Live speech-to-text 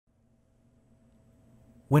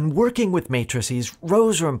When working with matrices,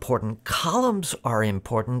 rows are important, columns are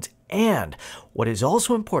important, and what is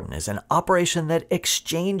also important is an operation that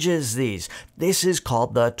exchanges these. This is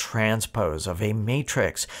called the transpose of a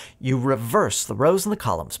matrix. You reverse the rows and the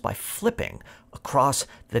columns by flipping across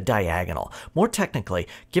the diagonal. More technically,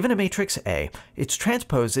 given a matrix A, its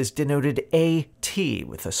transpose is denoted AT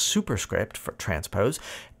with a superscript for transpose,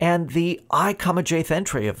 and the I, jth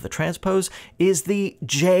entry of the transpose is the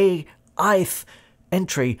jth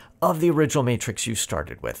entry of the original matrix you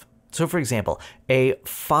started with. So for example, a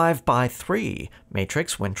 5 by 3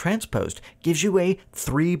 matrix, when transposed, gives you a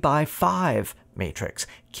 3 by 5 matrix,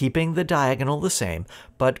 keeping the diagonal the same,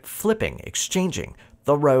 but flipping, exchanging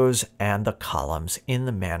the rows and the columns in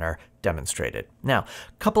the manner demonstrated. Now,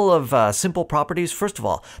 a couple of simple properties. First of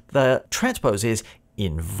all, the transpose is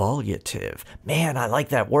involutive. Man, I like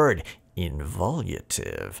that word.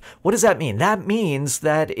 Involutive. What does that mean? That means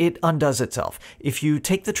that it undoes itself. If you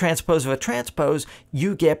take the transpose of a transpose,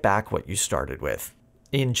 you get back what you started with.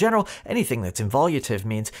 In general, anything that's involutive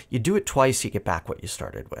means you do it twice, you get back what you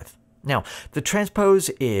started with. Now, the transpose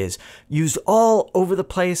is used all over the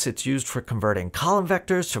place. It's used for converting column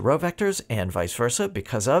vectors to row vectors and vice versa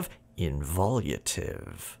because of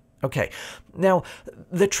involutive. Okay, now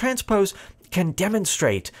the transpose can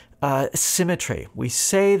demonstrate symmetry. We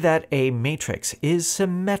say that a matrix is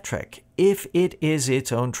symmetric if it is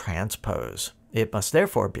its own transpose. It must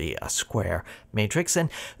therefore be a square matrix, and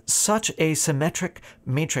such a symmetric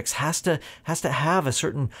matrix has to have a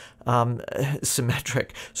certain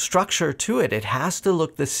symmetric structure to it. It has to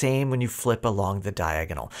look the same when you flip along the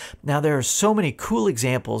diagonal. Now, there are so many cool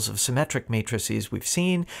examples of symmetric matrices we've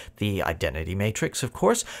seen. The identity matrix, of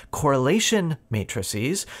course, correlation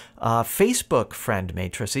matrices, Facebook friend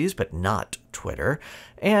matrices, but not Twitter,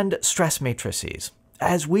 and stress matrices.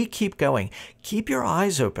 As we keep going, keep your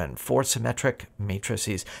eyes open for symmetric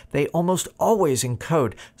matrices. They almost always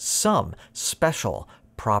encode some special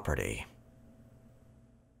property.